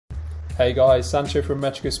Hey guys, Sancho from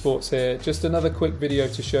Metrica Sports here. Just another quick video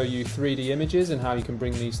to show you 3D images and how you can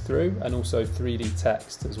bring these through, and also 3D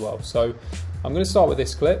text as well. So I'm going to start with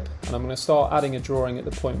this clip, and I'm going to start adding a drawing at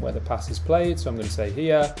the point where the pass is played. So I'm going to say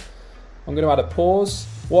here, I'm going to add a pause.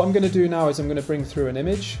 What I'm going to do now is I'm going to bring through an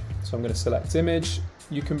image. So I'm going to select image.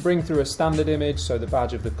 You can bring through a standard image, so the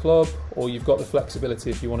badge of the club, or you've got the flexibility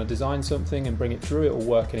if you want to design something and bring it through, it will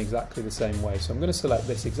work in exactly the same way. So I'm going to select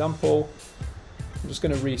this example. I'm just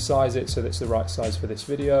going to resize it so that it's the right size for this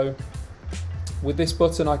video. With this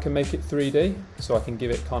button I can make it 3D, so I can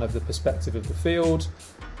give it kind of the perspective of the field,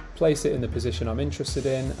 place it in the position I'm interested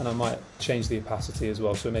in, and I might change the opacity as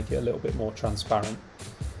well, so make it a little bit more transparent.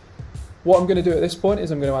 What I'm going to do at this point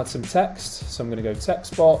is I'm going to add some text, so I'm going to go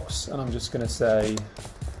text box, and I'm just going to say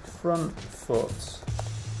front foot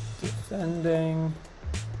defending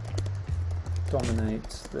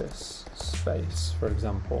dominates this space, for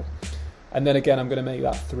example. And then again, I'm going to make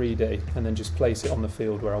that 3D and then just place it on the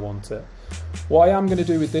field where I want it. What I am going to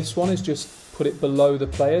do with this one is just put it below the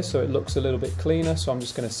player so it looks a little bit cleaner. So I'm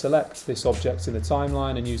just going to select this object in the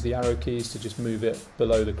timeline and use the arrow keys to just move it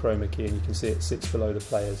below the chroma key, and you can see it sits below the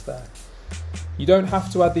players there. You don't have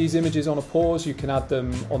to add these images on a pause, you can add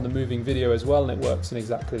them on the moving video as well, and it works in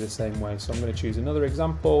exactly the same way. So I'm going to choose another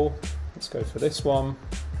example. Let's go for this one.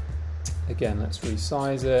 Again, let's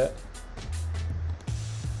resize it.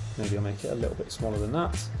 Maybe I'll make it a little bit smaller than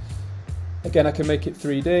that. Again, I can make it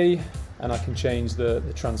 3D and I can change the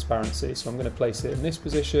transparency. So I'm going to place it in this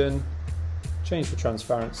position, change the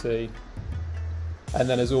transparency, and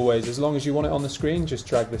then as always, as long as you want it on the screen, just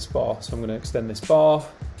drag this bar. So I'm going to extend this bar,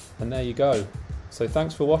 and there you go. So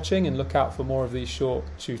thanks for watching, and look out for more of these short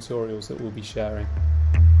tutorials that we'll be sharing.